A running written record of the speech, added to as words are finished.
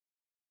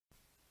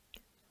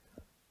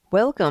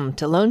Welcome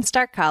to Lone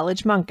Star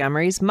College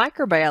Montgomery's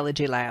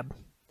Microbiology Lab.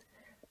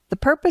 The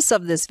purpose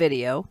of this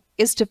video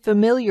is to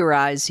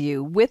familiarize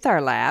you with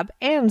our lab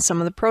and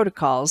some of the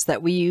protocols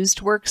that we use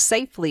to work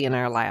safely in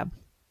our lab.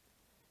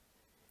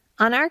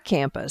 On our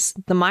campus,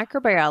 the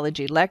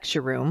Microbiology Lecture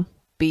Room,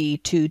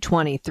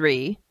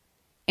 B223,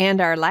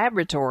 and our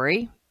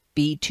laboratory,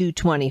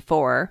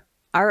 B224,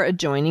 are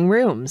adjoining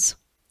rooms.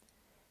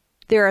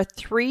 There are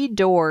 3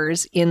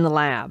 doors in the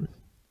lab,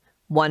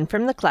 one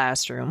from the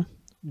classroom,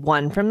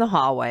 one from the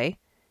hallway,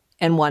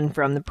 and one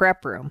from the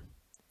prep room.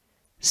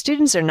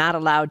 Students are not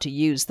allowed to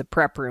use the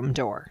prep room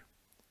door.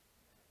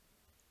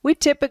 We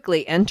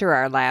typically enter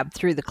our lab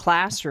through the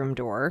classroom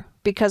door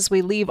because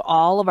we leave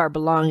all of our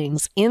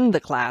belongings in the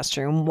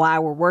classroom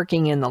while we're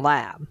working in the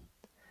lab.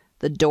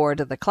 The door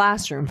to the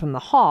classroom from the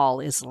hall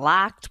is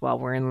locked while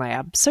we're in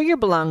lab, so your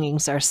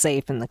belongings are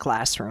safe in the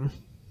classroom.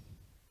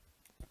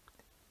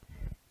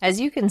 As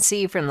you can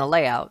see from the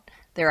layout,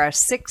 there are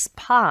 6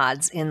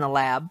 pods in the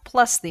lab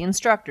plus the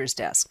instructor's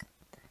desk.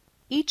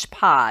 Each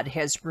pod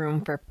has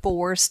room for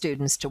 4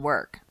 students to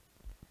work.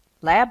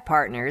 Lab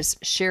partners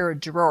share a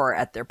drawer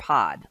at their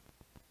pod.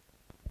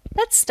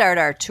 Let's start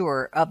our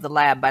tour of the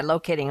lab by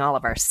locating all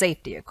of our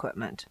safety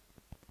equipment.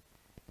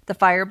 The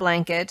fire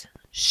blanket,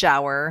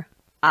 shower,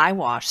 eye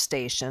wash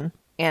station,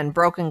 and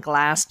broken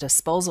glass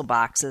disposal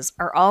boxes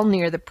are all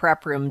near the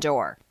prep room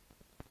door.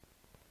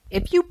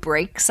 If you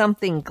break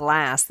something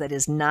glass that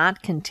is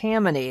not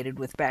contaminated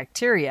with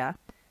bacteria,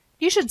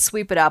 you should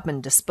sweep it up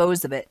and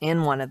dispose of it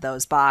in one of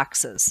those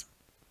boxes.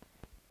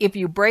 If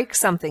you break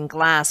something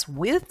glass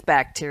with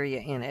bacteria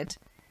in it,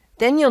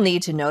 then you'll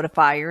need to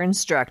notify your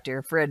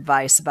instructor for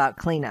advice about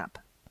cleanup.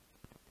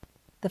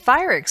 The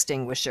fire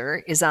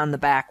extinguisher is on the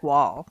back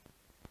wall.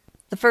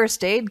 The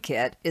first aid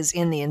kit is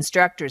in the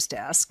instructor's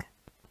desk,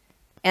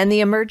 and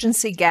the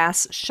emergency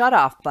gas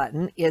shutoff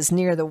button is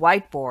near the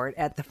whiteboard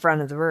at the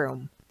front of the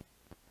room,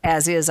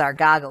 as is our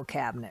goggle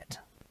cabinet.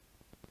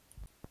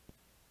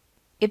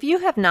 If you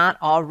have not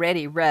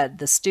already read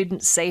the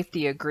Student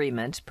Safety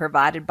Agreement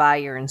provided by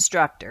your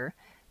instructor,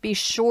 be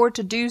sure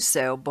to do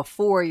so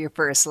before your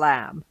first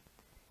lab.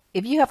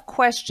 If you have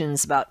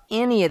questions about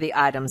any of the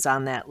items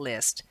on that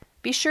list,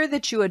 be sure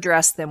that you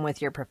address them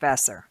with your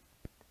professor.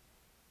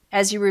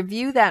 As you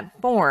review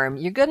that form,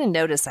 you're going to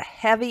notice a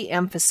heavy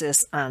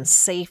emphasis on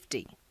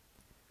safety.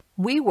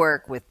 We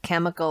work with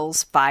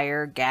chemicals,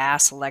 fire,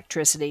 gas,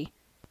 electricity,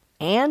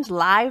 and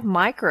live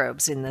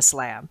microbes in this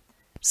lab,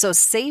 so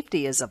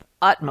safety is of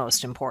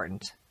utmost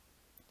importance.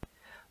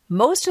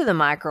 Most of the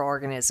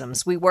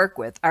microorganisms we work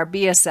with are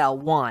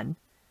BSL-1,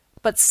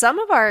 but some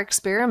of our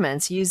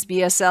experiments use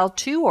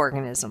BSL-2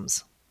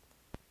 organisms.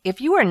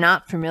 If you are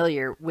not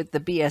familiar with the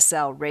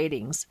BSL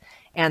ratings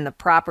and the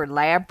proper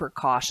lab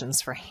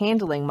precautions for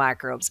handling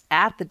microbes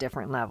at the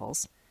different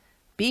levels,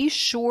 be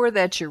sure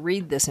that you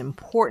read this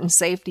important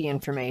safety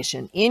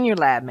information in your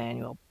lab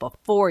manual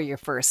before your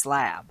first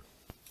lab.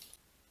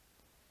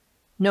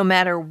 No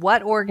matter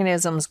what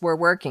organisms we're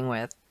working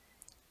with,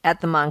 at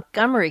the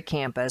Montgomery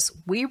campus,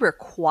 we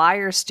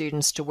require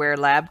students to wear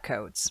lab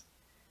coats.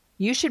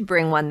 You should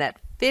bring one that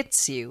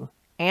fits you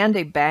and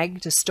a bag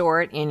to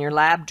store it in your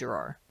lab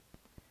drawer.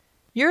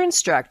 Your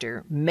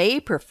instructor may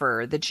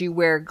prefer that you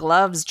wear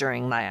gloves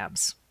during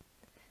labs.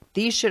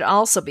 These should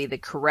also be the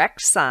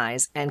correct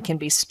size and can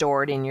be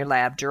stored in your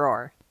lab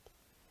drawer.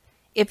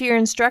 If your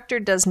instructor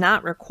does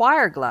not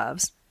require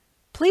gloves,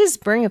 please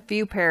bring a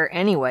few pair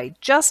anyway,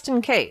 just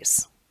in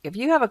case. If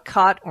you have a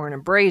cut or an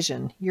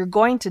abrasion, you're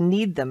going to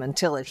need them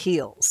until it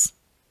heals.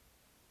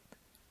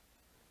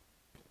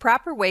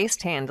 Proper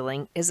waste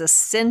handling is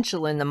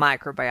essential in the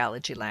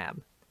microbiology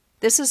lab.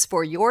 This is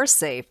for your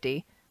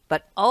safety,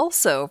 but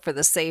also for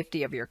the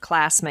safety of your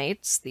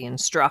classmates, the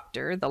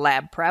instructor, the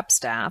lab prep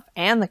staff,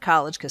 and the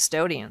college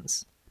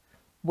custodians.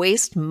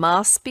 Waste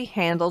must be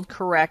handled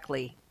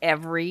correctly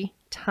every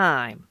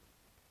time.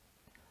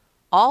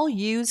 All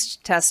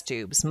used test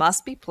tubes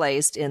must be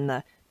placed in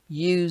the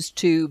 "Used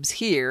tubes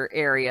here"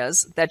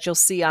 areas that you'll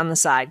see on the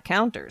side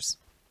counters.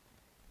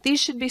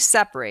 These should be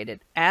separated,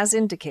 as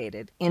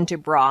indicated, into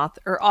broth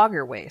or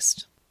agar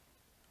waste.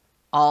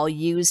 All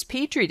used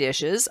Petri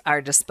dishes are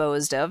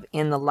disposed of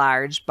in the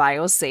large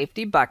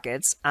biosafety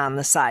buckets on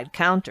the side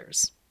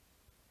counters.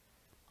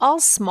 All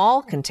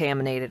small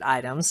contaminated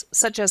items,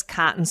 such as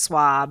cotton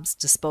swabs,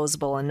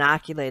 disposable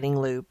inoculating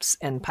loops,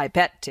 and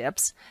pipette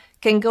tips,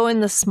 can go in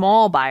the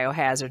small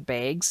biohazard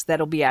bags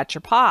that'll be at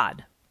your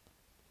pod.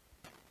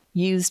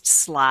 Used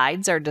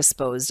slides are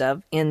disposed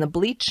of in the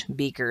bleach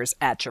beakers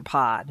at your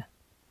pod.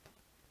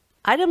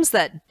 Items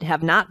that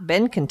have not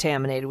been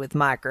contaminated with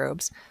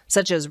microbes,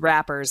 such as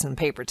wrappers and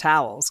paper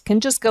towels,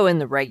 can just go in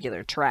the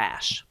regular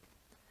trash.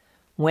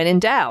 When in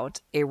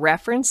doubt, a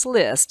reference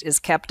list is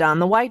kept on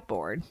the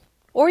whiteboard,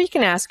 or you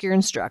can ask your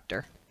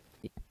instructor.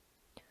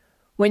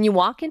 When you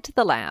walk into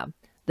the lab,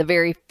 the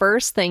very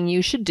first thing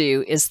you should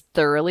do is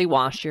thoroughly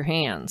wash your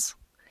hands.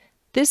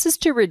 This is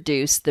to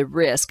reduce the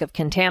risk of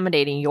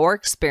contaminating your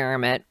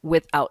experiment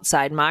with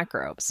outside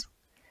microbes.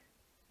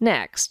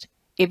 Next,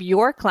 if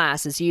your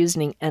class is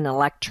using an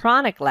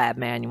electronic lab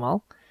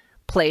manual,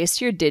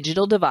 Place your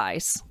digital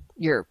device,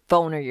 your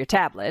phone or your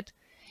tablet,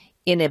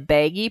 in a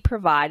baggie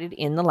provided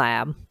in the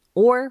lab,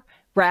 or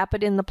wrap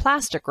it in the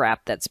plastic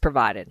wrap that's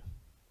provided.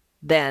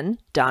 Then,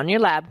 don your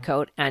lab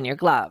coat and your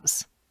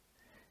gloves.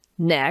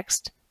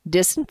 Next,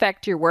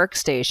 disinfect your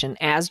workstation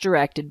as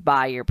directed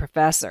by your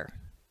professor.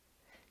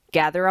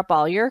 Gather up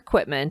all your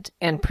equipment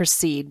and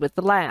proceed with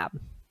the lab.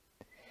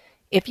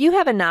 If you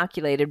have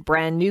inoculated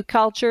brand new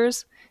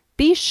cultures,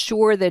 be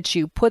sure that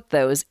you put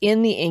those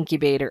in the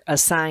incubator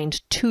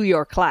assigned to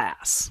your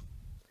class.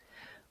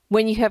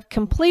 When you have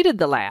completed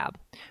the lab,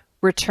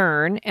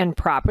 return and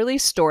properly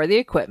store the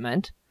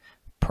equipment,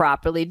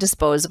 properly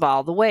dispose of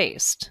all the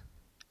waste.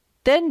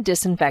 Then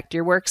disinfect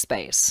your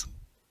workspace.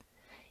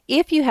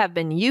 If you have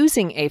been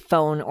using a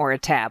phone or a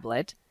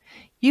tablet,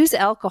 use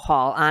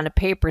alcohol on a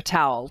paper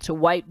towel to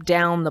wipe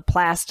down the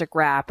plastic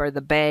wrap or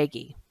the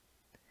baggie.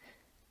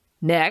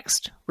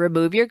 Next,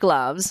 remove your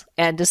gloves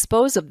and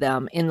dispose of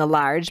them in the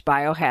large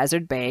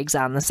biohazard bags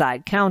on the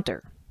side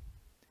counter.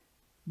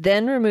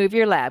 Then remove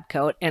your lab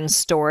coat and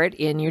store it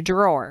in your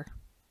drawer.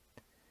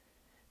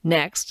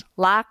 Next,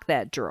 lock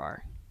that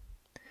drawer.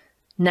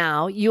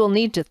 Now, you will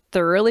need to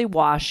thoroughly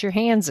wash your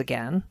hands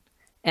again.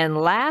 And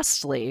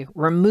lastly,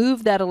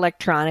 remove that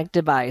electronic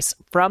device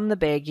from the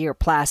baggie or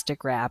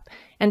plastic wrap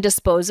and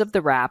dispose of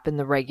the wrap in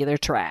the regular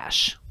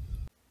trash.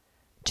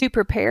 To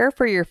prepare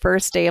for your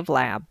first day of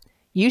lab,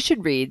 you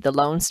should read the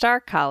Lone Star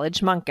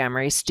College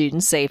Montgomery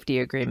Student Safety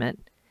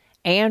Agreement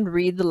and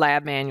read the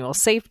lab manual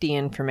safety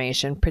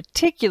information,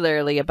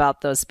 particularly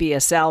about those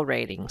BSL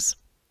ratings.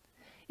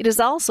 It is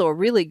also a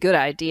really good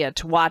idea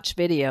to watch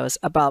videos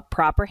about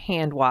proper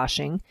hand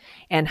washing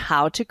and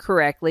how to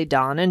correctly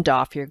don and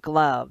doff your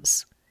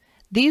gloves.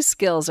 These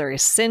skills are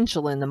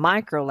essential in the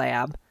micro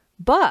lab,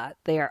 but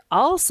they are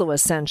also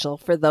essential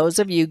for those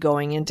of you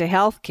going into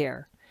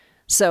healthcare.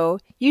 So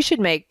you should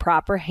make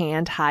proper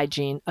hand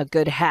hygiene a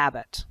good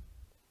habit.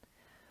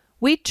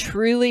 We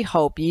truly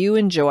hope you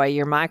enjoy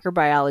your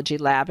microbiology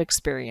lab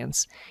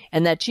experience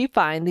and that you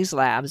find these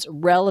labs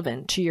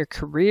relevant to your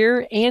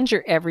career and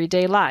your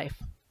everyday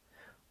life.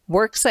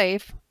 Work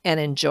safe and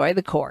enjoy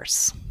the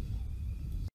course.